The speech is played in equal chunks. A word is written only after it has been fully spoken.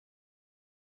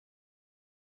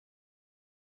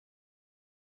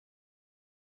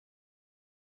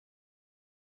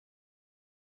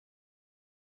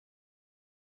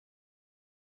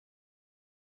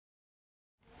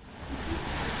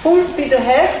Full speed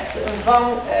ahead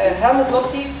van Helmut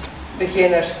Lotti,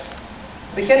 beginner.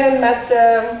 Beginnen met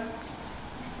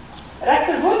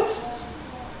rechtervoet,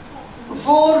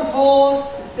 voor,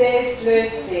 zij,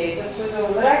 sluit, zij. Dus we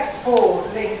doen rechts voor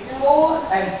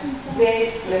en zij,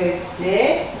 sluit,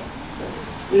 zij.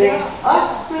 Links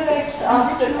achter en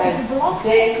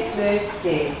zij, sluit,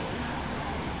 zij.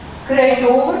 Kruis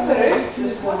over terug,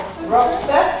 dus een rock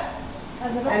step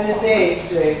en een zij,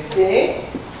 sluit, zij.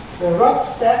 Een rock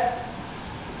step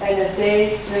en een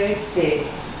zij, sluit, zij.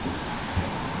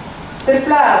 Ter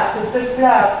plaatse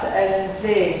en een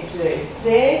zij, sluit,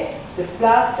 zij. Ter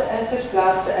plaatse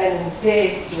en een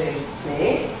zij, sluit,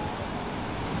 zij.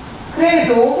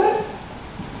 Kruis over,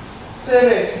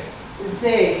 terug,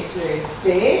 zij, sluit,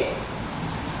 zij.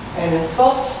 En een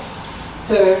spot,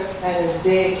 terug en een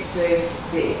zij, sluit,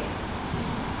 zij.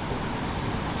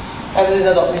 En we doen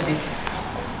dat op muziek.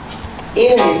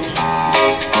 1 minuut.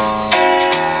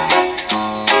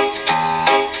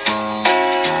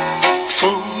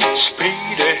 Full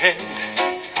speed ahead.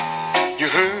 You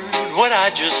heard what I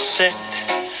just said.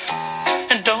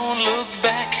 And don't look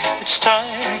back, it's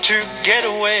time to get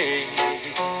away.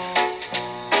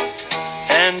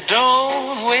 And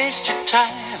don't waste your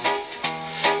time,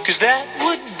 'cause that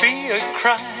would be a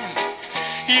crime.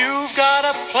 You've got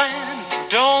a plan,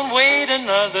 don't wait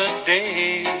another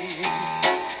day.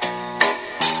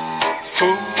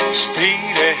 Full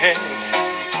speed ahead,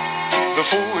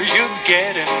 before you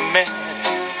get mad.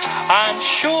 I'm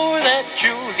sure that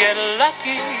you'll get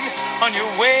lucky on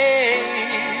your way.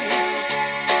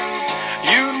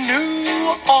 You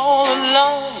knew all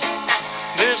along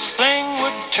this thing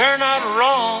would turn out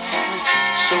wrong.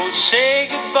 So say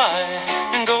goodbye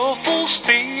and go full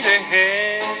speed ahead.